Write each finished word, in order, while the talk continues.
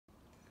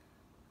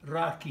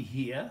Rocky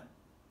here.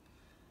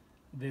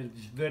 There's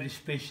this very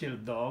special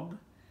dog.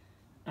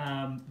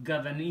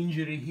 Got an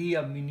injury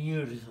here many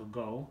years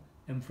ago,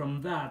 and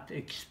from that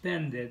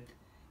expanded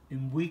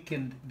and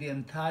weakened the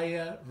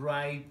entire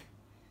right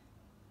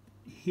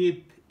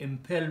hip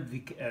and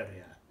pelvic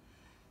area.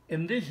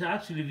 And this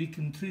actually we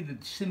can treat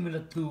it similar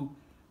to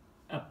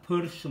a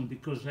person,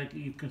 because like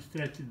you can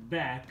stretch it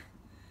back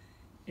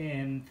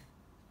and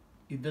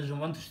it doesn't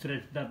want to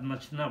stretch that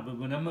much now, but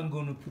when I'm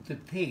going to put the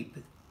tape,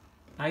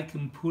 I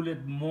can pull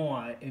it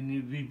more and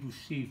we will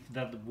see if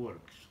that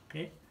works,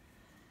 okay?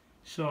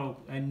 So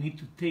I need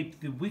to tape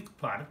the weak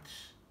parts,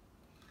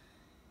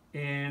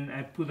 and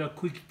I put a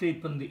quick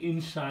tape on the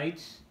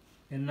insides,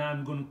 and now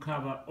I'm going to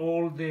cover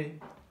all the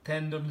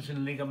tendons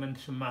and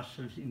ligaments and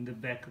muscles in the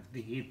back of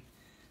the hip,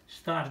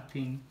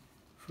 starting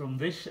from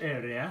this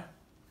area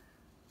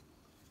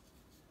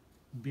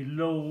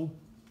below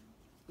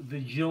the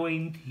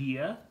joint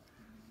here,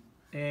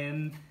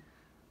 and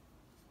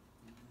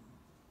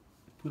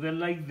put it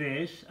like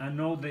this. I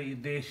know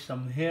there's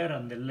some hair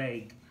on the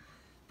leg,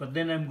 but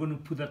then I'm going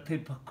to put a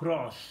tape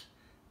across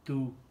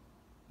to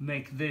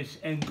make this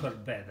anchor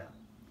better.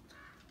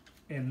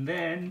 And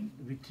then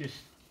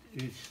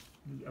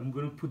I'm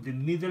going to put the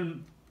middle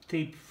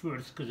tape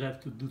first, because I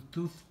have to do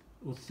 2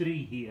 or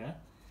 3 here.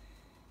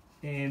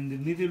 And the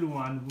middle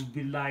one will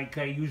be like,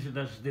 I use it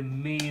as the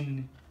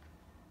main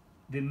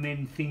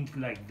thing,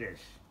 like this.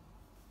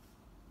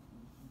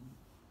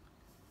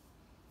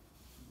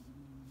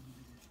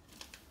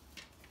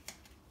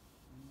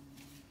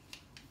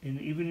 And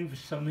even if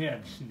some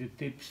heads, the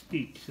tape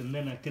sticks, and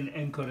then I can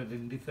anchor it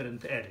in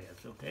different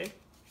areas, okay?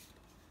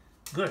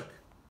 Good.